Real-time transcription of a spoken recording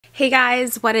Hey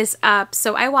guys, what is up?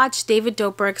 So I watched David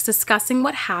Dobrik's discussing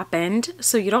what happened,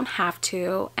 so you don't have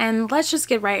to, and let's just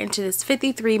get right into this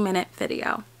 53-minute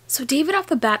video. So David off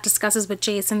the bat discusses with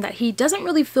Jason that he doesn't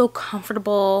really feel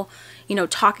comfortable,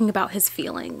 talking about his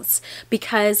feelings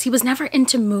because he was never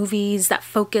into movies that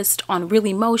focused on real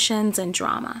emotions and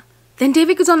drama. Then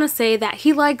David goes on to say that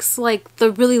he likes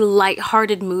the really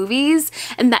light-hearted movies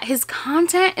and that his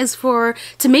content is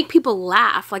to make people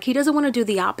laugh. He doesn't want to do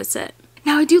the opposite.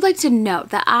 Now, I do like to note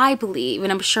that I believe,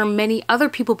 and I'm sure many other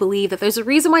people believe, that there's a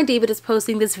reason why David is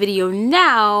posting this video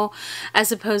now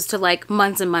as opposed to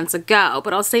months and months ago,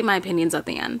 but I'll state my opinions at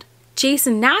the end.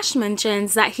 Jason Nash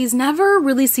mentions that he's never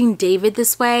really seen David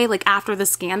this way. After the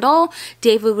scandal,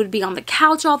 David would be on the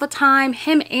couch all the time.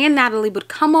 Him and Natalie would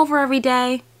come over every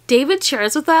day. David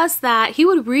shares with us that he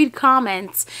would read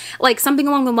comments something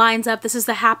along the lines of, "This is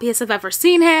the happiest I've ever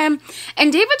seen him."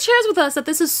 And David shares with us that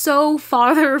this is so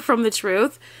farther from the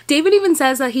truth. David even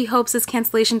says that he hopes this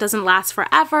cancellation doesn't last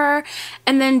forever.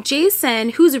 And then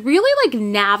Jason, who's really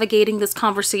navigating this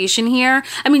conversation here.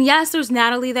 I mean, yes, there's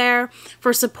Natalie there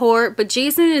for support, but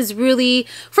Jason is really,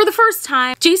 for the first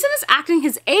time, Jason is acting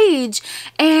his age.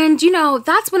 And,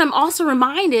 that's when I'm also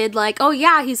reminded, oh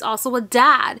yeah, he's also a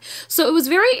dad. So it was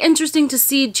very interesting to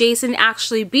see Jason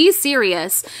actually be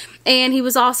serious, and he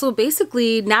was also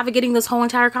basically navigating this whole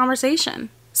entire conversation.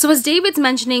 So as David's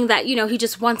mentioning that, he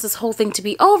just wants this whole thing to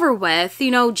be over with,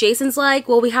 Jason's like,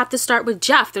 well, we have to start with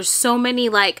Jeff. There's so many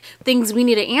things we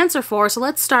need to answer for, so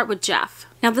let's start with Jeff.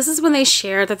 Now, this is when they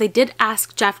share that they did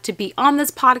ask Jeff to be on this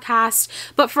podcast,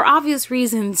 but for obvious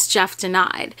reasons, Jeff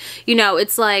denied.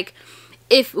 It's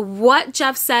if what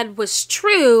Jeff said was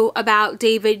true about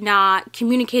David not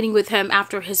communicating with him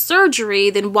after his surgery,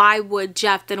 then why would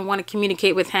Jeff then want to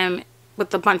communicate with him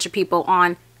with a bunch of people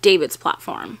on David's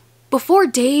platform? Before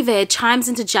David chimes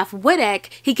into Jeff Wittek,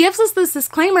 he gives us this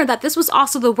disclaimer that this was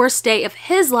also the worst day of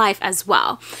his life as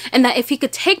well, and that if he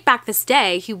could take back this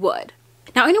day, he would.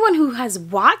 Now, anyone who has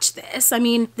watched this, I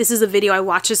mean, this is a video I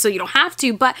watched so you don't have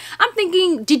to, but I'm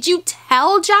thinking, did you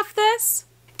tell Jeff this?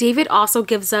 David also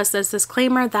gives us this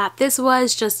disclaimer that this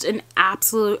was just an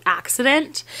absolute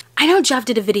accident. I know Jeff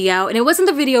did a video, and it wasn't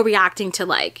the video reacting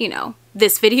to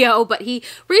this video, but he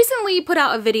recently put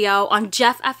out a video on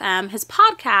Jeff FM, his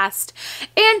podcast,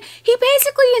 and he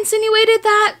basically insinuated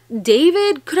that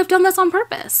David could have done this on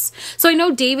purpose. So I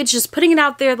know David's just putting it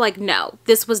out there no,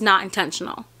 this was not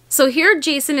intentional. So here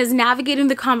Jason is navigating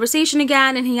the conversation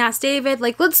again, and he asks David,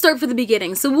 let's start from the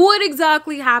beginning. So what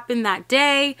exactly happened that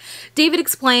day? David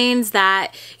explains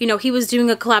that, he was doing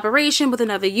a collaboration with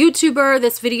another YouTuber.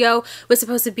 This video was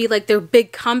supposed to be their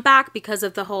big comeback because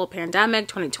of the whole pandemic,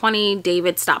 2020.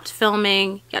 David stopped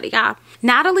filming, yada yada.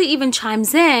 Natalie even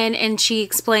chimes in, and she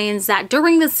explains that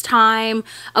during this time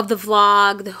of the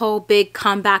vlog, the whole big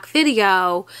comeback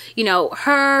video,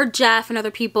 her, Jeff, and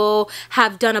other people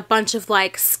have done a bunch of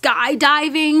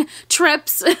skydiving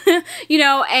trips,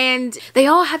 and they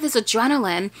all had this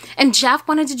adrenaline, and Jeff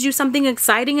wanted to do something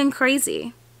exciting and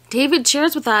crazy. David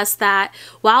shares with us that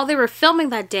while they were filming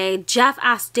that day, Jeff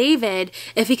asked David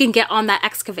if he can get on that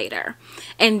excavator,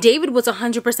 and David was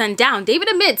 100% down. David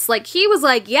admits, he was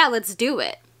yeah, let's do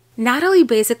it. Natalie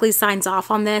basically signs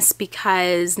off on this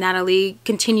because Natalie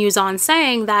continues on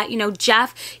saying that,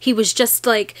 Jeff, he was just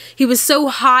he was so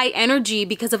high energy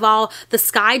because of all the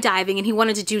skydiving, and he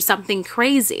wanted to do something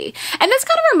crazy. And this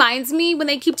kind of reminds me when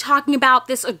they keep talking about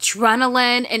this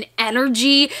adrenaline and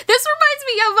energy. This reminds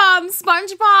me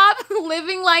of SpongeBob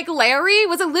living like Larry.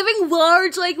 Was it living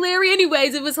large like Larry?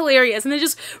 Anyways, it was hilarious. And it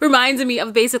just reminds me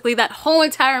of basically that whole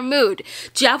entire mood.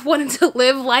 Jeff wanted to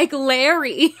live like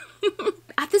Larry.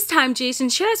 At this time, Jason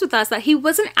shares with us that he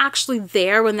wasn't actually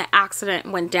there when the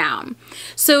accident went down.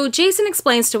 So Jason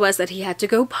explains to us that he had to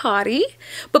go potty,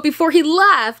 but before he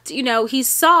left, he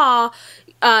saw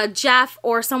Jeff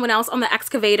or someone else on the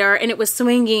excavator, and it was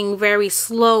swinging very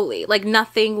slowly,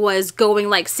 nothing was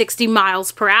going 60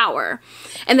 miles per hour.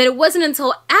 And then it wasn't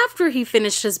until after he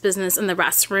finished his business in the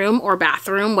restroom or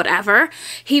bathroom, whatever,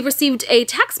 he received a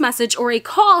text message or a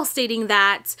call stating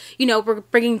that, we're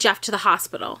bringing Jeff to the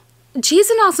hospital.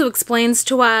 Jason also explains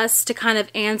to us to kind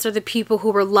of answer the people who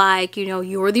were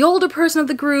you were the older person of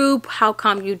the group, how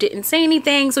come you didn't say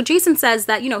anything? So Jason says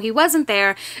that, he wasn't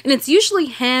there, and it's usually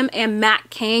him and Matt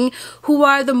King who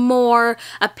are the more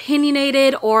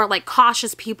opinionated or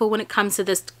cautious people when it comes to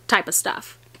this type of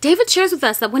stuff. David shares with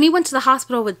us that when he went to the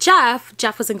hospital with Jeff,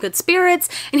 Jeff was in good spirits,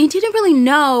 and he didn't really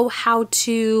know how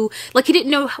to, he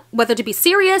didn't know whether to be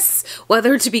serious,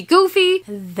 whether to be goofy.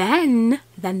 Then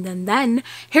Then,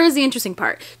 here's the interesting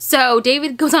part. So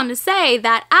David goes on to say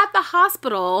that at the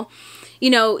hospital, you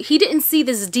know, he didn't see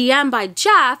this DM by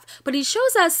Jeff, but he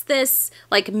shows us this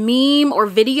like meme or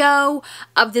video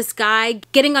of this guy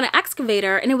getting on an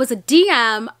excavator, and it was a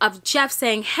DM of Jeff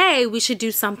saying, hey, we should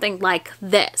do something like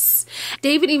this.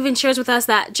 David even shares with us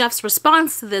that Jeff's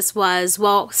response to this was,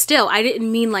 well, still, I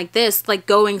didn't mean like this, like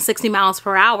going 60 miles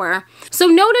per hour. So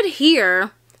noted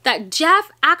here that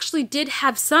Jeff actually did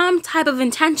have some type of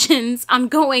intentions on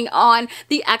going on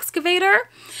the excavator,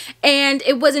 and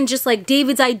it wasn't just like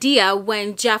David's idea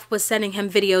when Jeff was sending him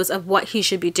videos of what he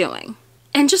should be doing.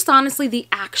 And just honestly, the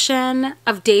action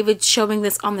of David showing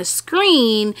this on the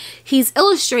screen, he's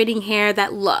illustrating here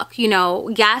that, look, you know,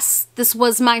 yes, this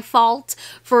was my fault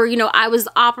for, you know, I was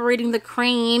operating the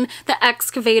crane, the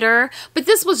excavator, but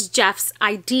this was Jeff's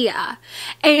idea.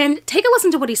 And take a listen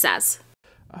to what he says.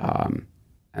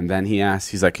 And then he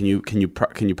asked, he's like, can you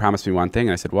promise me one thing?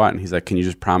 And I said, what? And he's like, can you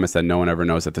just promise that no one ever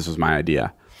knows that this was my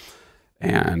idea?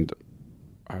 And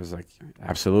I was like,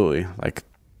 absolutely. Like,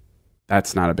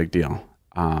 that's not a big deal.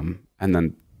 And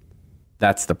then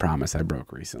that's the promise I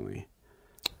broke recently.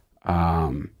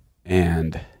 And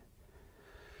I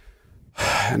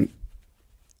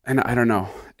don't know.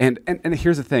 And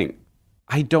here's the thing.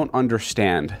 I don't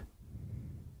understand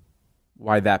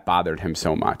why that bothered him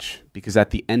so much, because at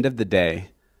the end of the day,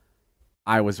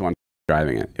 I was the one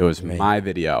driving it. It was my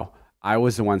video. I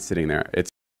was the one sitting there. It's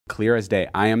clear as day.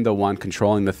 I am the one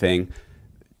controlling the thing.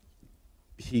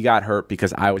 He got hurt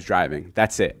because I was driving.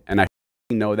 That's it. And I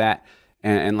know that.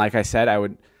 And like I said, I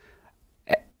would,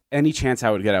 any chance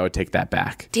I would get, I would take that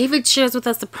back. David shares with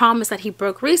us the promise that he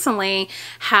broke recently,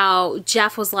 how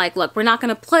Jeff was like, look, we're not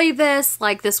going to play this.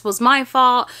 Like, this was my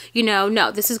fault. You know, no,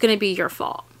 this is going to be your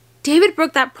fault. David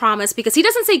broke that promise because he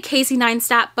doesn't say Casey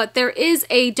Neistat, but there is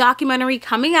a documentary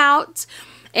coming out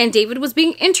and David was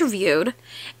being interviewed.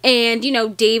 And, you know,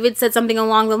 David said something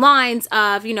along the lines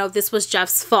of, you know, this was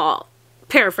Jeff's fault.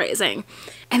 Paraphrasing.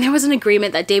 And there was an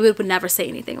agreement that David would never say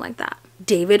anything like that.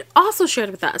 David also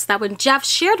shared with us that when Jeff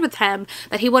shared with him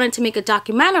that he wanted to make a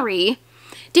documentary,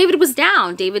 David was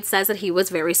down. David says that he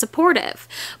was very supportive.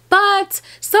 But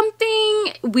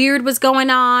something weird was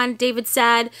going on, David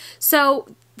said. So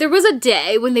there was a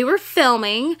day when they were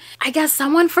filming, I guess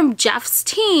someone from Jeff's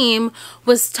team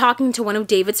was talking to one of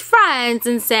David's friends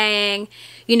and saying,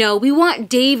 you know, we want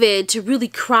David to really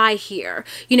cry here.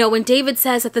 You know, when David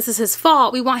says that this is his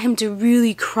fault, we want him to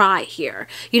really cry here,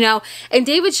 you know? And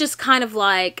David's just kind of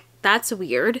like, that's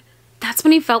weird. That's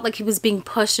when he felt like he was being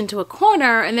pushed into a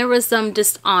corner and there was some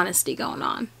dishonesty going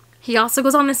on. He also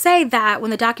goes on to say that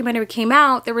when the documentary came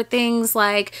out, there were things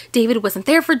like David wasn't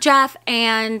there for Jeff,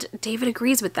 and David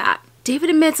agrees with that.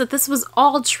 David admits that this was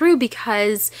all true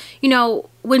because, you know,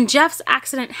 when Jeff's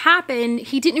accident happened,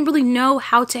 he didn't really know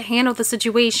how to handle the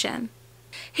situation.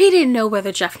 He didn't know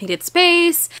whether Jeff needed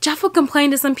space. Jeff would complain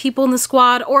to some people in the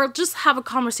squad or just have a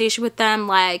conversation with them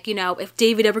like, you know, if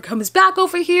David ever comes back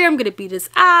over here, I'm gonna beat his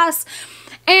ass.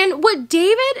 And what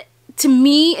David, to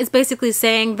me, is basically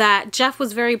saying that Jeff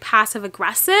was very passive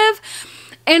aggressive.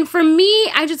 And for me,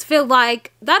 I just feel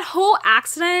like that whole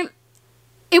accident,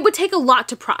 it would take a lot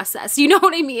to process. You know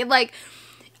what I mean? Like,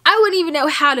 I wouldn't even know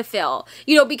how to feel,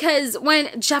 you know, because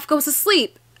when Jeff goes to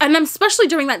sleep, and especially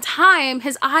during that time,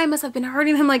 his eye must have been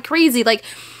hurting him like crazy. Like,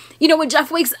 you know, when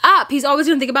Jeff wakes up, he's always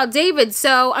going to think about David.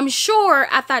 So I'm sure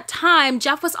at that time,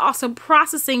 Jeff was also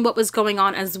processing what was going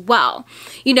on as well.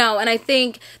 You know, and I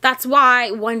think that's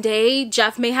why one day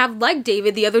Jeff may have liked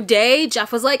David. The other day,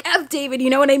 Jeff was like, F David, you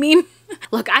know what I mean?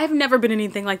 Look, I've never been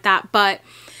anything like that, but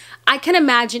I can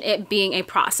imagine it being a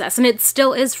process, and it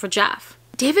still is for Jeff.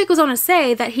 David goes on to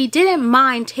say that he didn't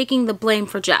mind taking the blame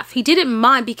for Jeff. He didn't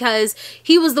mind because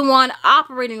he was the one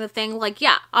operating the thing, like,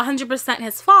 yeah, 100%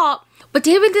 his fault. But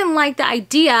David didn't like the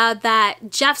idea that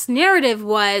Jeff's narrative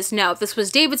was, no, this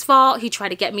was David's fault, he tried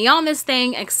to get me on this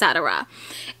thing, etc.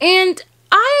 And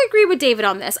I agree with David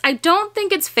on this. I don't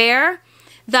think it's fair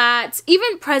that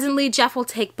even presently Jeff will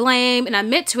take blame and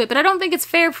admit to it, but I don't think it's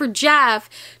fair for Jeff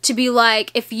to be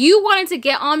like, if you wanted to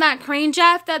get on that crane,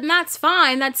 Jeff, then that's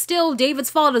fine. That's still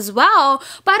David's fault as well.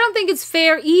 But I don't think it's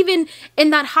fair even in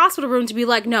that hospital room to be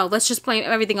like, no, let's just blame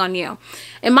everything on you.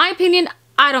 In my opinion,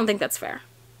 I don't think that's fair.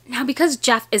 Now, because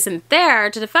Jeff isn't there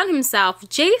to defend himself,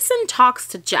 Jason talks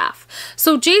to Jeff.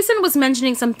 So Jason was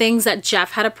mentioning some things that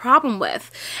Jeff had a problem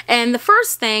with. And the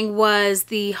first thing was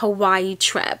the Hawaii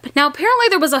trip. Now, apparently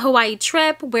there was a Hawaii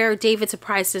trip where David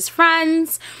surprised his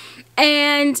friends.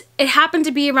 And it happened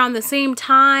to be around the same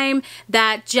time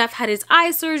that Jeff had his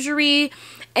eye surgery.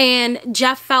 And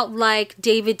Jeff felt like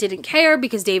David didn't care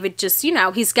because David just, you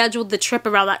know, he scheduled the trip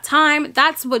around that time.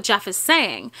 That's what Jeff is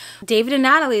saying. David and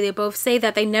Natalie, they both say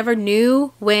that they never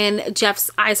knew when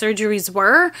Jeff's eye surgeries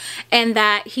were and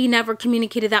that he never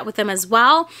communicated that with them as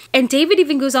well. And David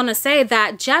even goes on to say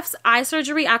that Jeff's eye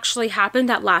surgery actually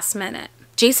happened at last minute.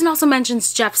 Jason also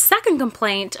mentions Jeff's second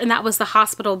complaint, and that was the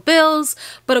hospital bills.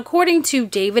 But according to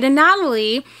David and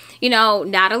Natalie, you know,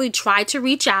 Natalie tried to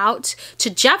reach out to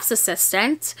Jeff's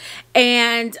assistant,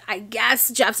 and I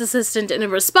guess Jeff's assistant didn't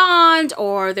respond,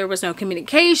 or there was no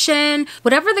communication.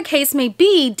 Whatever the case may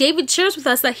be, David shares with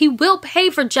us that he will pay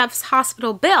for Jeff's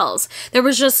hospital bills. There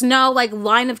was just no like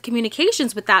line of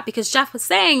communications with that, because Jeff was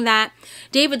saying that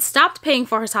David stopped paying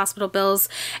for his hospital bills,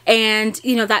 and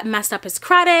you know, that messed up his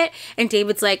credit. And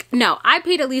David's like, no, I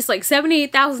paid at least like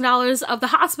 $78,000 of the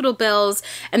hospital bills,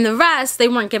 and the rest they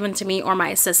weren't given to me or my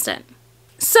assistant.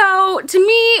 So to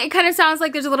me, it kind of sounds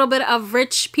like there's a little bit of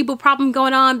rich people problem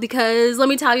going on, because let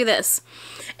me tell you this,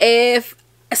 if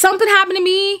something happened to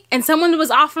me and someone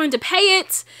was offering to pay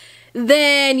it,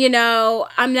 then, you know,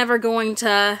 I'm never going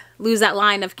to lose that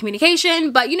line of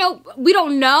communication. But, you know, we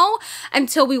don't know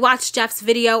until we watch Jeff's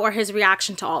video or his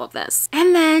reaction to all of this.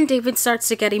 And then David starts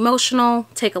to get emotional.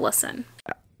 Take a listen.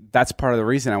 That's part of the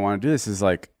reason I want to do this, is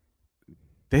like,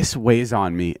 this weighs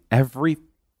on me every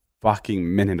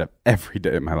fucking minute of every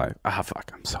day of my life. Ah,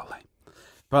 fuck, I'm so lame.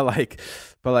 But like,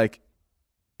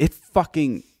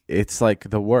 it's like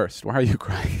the worst. Why are you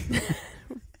crying?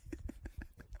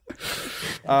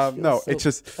 No, so, it's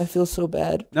just, I feel so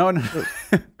bad. No.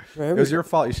 It was your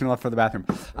fault. You shouldn't have left for the bathroom.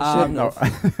 No.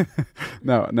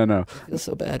 I feel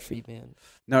so bad for you, man.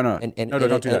 No. No,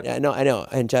 don't do that. I know.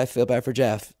 And I feel bad for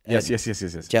Jeff. Yes.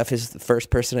 Jeff is the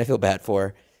first person I feel bad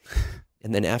for.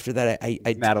 And then after that, I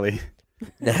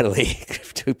Natalie,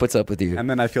 who puts up with you. And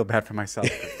then I feel bad for myself.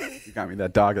 You got me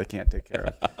that dog I can't take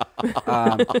care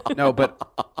of. No, but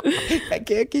I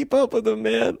can't keep up with him,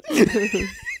 man.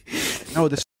 No,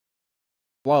 this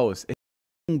blows. It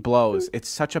blows. It's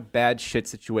such a bad shit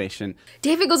situation.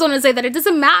 David goes on to say that it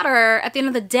doesn't matter at the end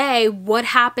of the day what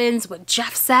happens, what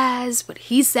Jeff says, what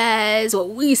he says, what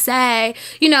we say.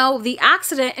 You know, the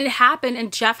accident, it happened,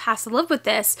 and Jeff has to live with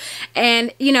this.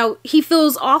 And, you know, he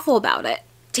feels awful about it.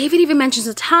 David even mentions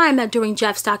a time that during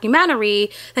Jeff's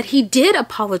documentary that he did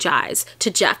apologize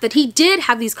to Jeff, that he did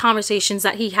have these conversations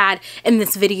that he had in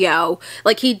this video.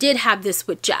 Like, he did have this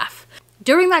with Jeff.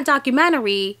 During that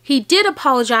documentary, he did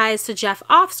apologize to Jeff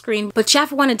off screen, but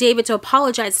Jeff wanted David to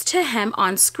apologize to him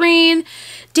on screen.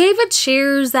 David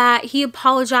shares that he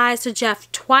apologized to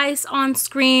Jeff twice on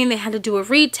screen. They had to do a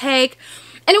retake.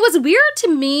 And it was weird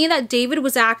to me that David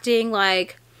was acting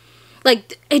like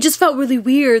it just felt really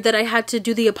weird that I had to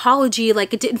do the apology,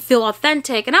 like it didn't feel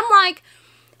authentic. And I'm like,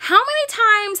 how many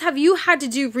times have you had to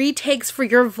do retakes for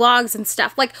your vlogs and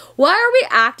stuff? Like, why are we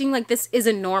acting like this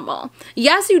isn't normal?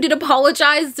 Yes, you did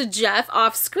apologize to Jeff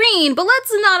off screen, but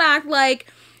let's not act like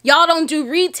y'all don't do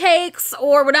retakes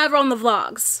or whatever on the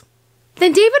vlogs.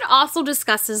 Then David also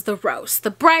discusses the roast,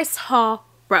 the Bryce Hall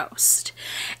roast.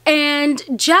 And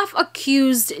Jeff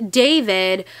accused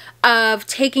David of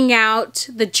taking out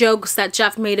the jokes that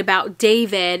Jeff made about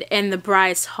David in the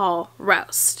Bryce Hall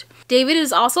roast. David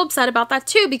is also upset about that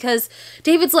too, because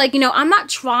David's like, you know, I'm not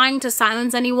trying to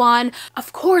silence anyone.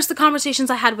 Of course, the conversations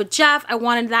I had with Jeff, I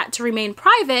wanted that to remain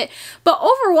private, but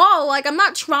overall, like, I'm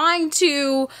not trying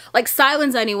to like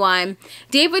silence anyone.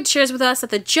 David shares with us that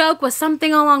the joke was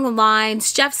something along the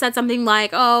lines, Jeff said something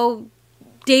like, oh,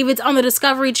 David's on the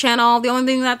Discovery Channel. The only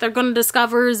thing that they're going to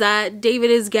discover is that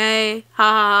David is gay.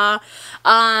 Ha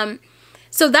ha.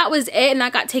 So that was it, and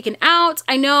that got taken out.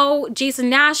 I know Jason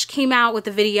Nash came out with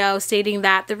a video stating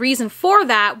that the reason for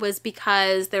that was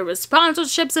because there was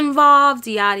sponsorships involved,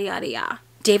 yada, yada, yada.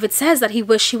 David says that he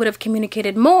wished he would have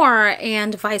communicated more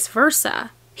and vice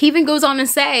versa. He even goes on to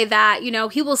say that, you know,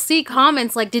 he will see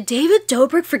comments like, did David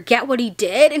Dobrik forget what he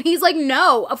did? And he's like,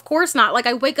 no, of course not. Like,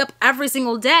 I wake up every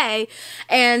single day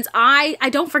and I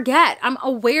don't forget. I'm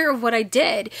aware of what I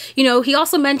did. You know, he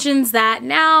also mentions that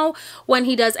now when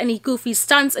he does any goofy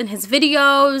stunts in his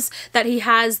videos, that he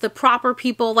has the proper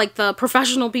people, like the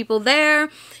professional people there.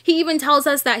 He even tells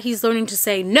us that he's learning to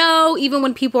say no, even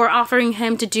when people are offering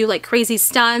him to do like crazy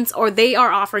stunts, or they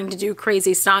are offering to do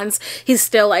crazy stunts. He's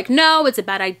still like, no, it's a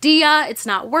bad idea. It's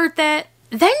not worth it.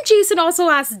 Then Jason also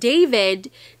asked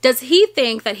David, does he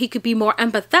think that he could be more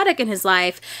empathetic in his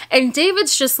life? And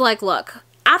David's just like, look,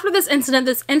 after this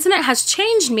incident has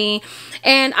changed me,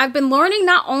 and I've been learning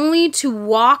not only to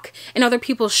walk in other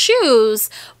people's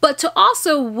shoes, but to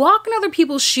also walk in other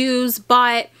people's shoes,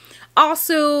 but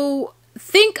also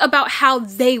think about how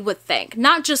they would think,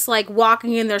 not just like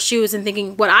walking in their shoes and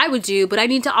thinking what I would do, but I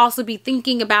need to also be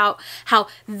thinking about how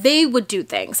they would do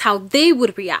things, how they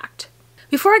would react.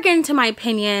 Before I get into my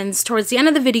opinions, towards the end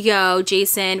of the video,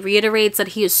 Jason reiterates that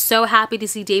he is so happy to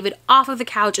see David off of the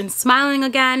couch and smiling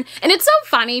again. And it's so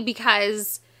funny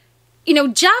because, you know,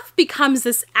 Jeff becomes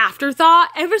this afterthought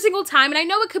every single time. And I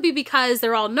know it could be because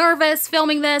they're all nervous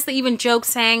filming this. They even joke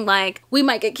saying like, we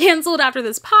might get canceled after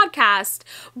this podcast.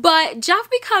 But Jeff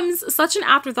becomes such an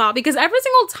afterthought because every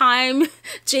single time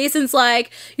Jason's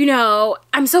like, you know,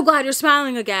 I'm so glad you're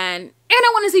smiling again. And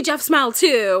I want to see Jeff smile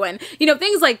too. And, you know,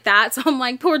 things like that. So I'm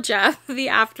like, poor Jeff, the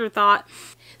afterthought.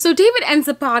 So David ends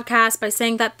the podcast by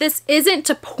saying that this isn't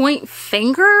to point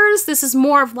fingers. This is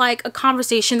more of like a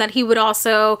conversation that he would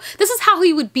also, this is how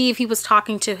he would be if he was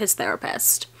talking to his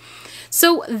therapist.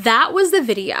 So that was the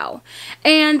video.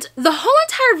 And the whole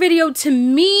entire video, to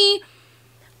me,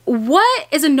 what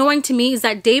is annoying to me is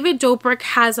that David Dobrik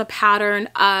has a pattern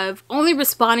of only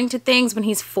responding to things when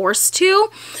he's forced to.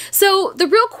 So the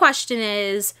real question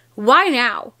is, why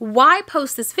now? Why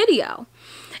post this video?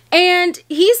 And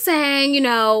he's saying, you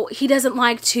know, he doesn't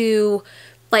like to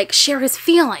like share his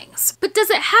feelings. But does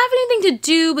it have anything to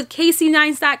do with Casey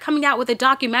Neistat coming out with a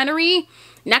documentary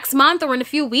next month or in a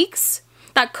few weeks?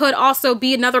 That could also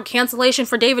be another cancellation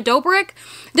for David Dobrik.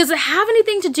 Does it have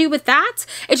anything to do with that?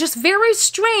 It's just very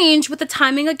strange with the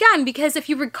timing again, because if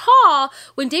you recall,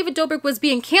 when David Dobrik was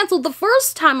being canceled the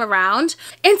first time around,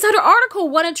 Insider Article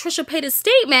wanted Trisha Paytas'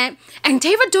 statement, and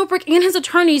David Dobrik and his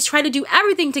attorneys tried to do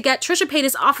everything to get Trisha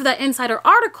Paytas off of that Insider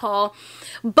Article.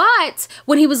 But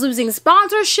when he was losing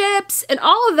sponsorships and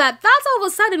all of that, that's all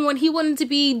of a sudden when he wanted to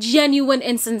be genuine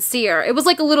and sincere. It was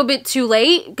like a little bit too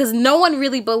late because no one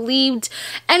really believed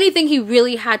anything he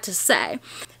really had to say.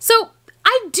 So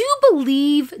I do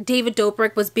believe David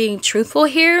Dobrik was being truthful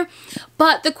here,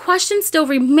 but the question still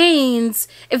remains,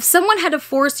 if someone had to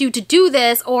force you to do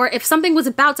this, or if something was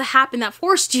about to happen that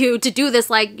forced you to do this,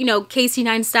 like, you know, Casey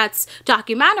Neistat's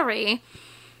documentary,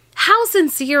 how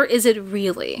sincere is it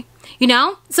really? You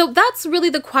know? So that's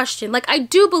really the question. Like, I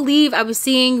do believe I was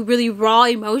seeing really raw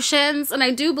emotions, and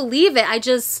I do believe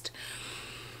it.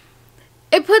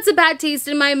 It puts a bad taste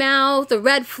in my mouth, a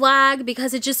red flag,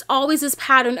 because it just always this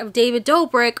pattern of David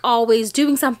Dobrik always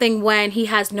doing something when he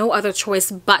has no other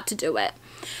choice but to do it.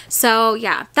 So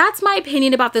yeah, that's my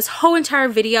opinion about this whole entire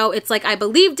video. It's like I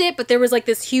believed it, but there was like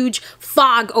this huge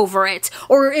fog over it,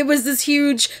 or it was this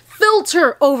huge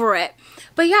filter over it.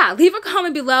 But yeah, leave a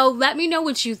comment below. Let me know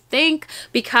what you think,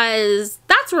 because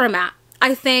that's where I'm at.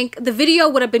 I think the video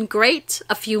would have been great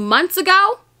a few months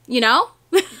ago, you know?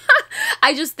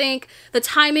 I just think the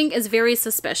timing is very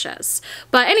suspicious.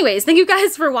 But anyways, thank you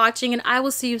guys for watching, and I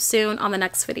will see you soon on the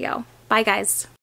next video. Bye, guys.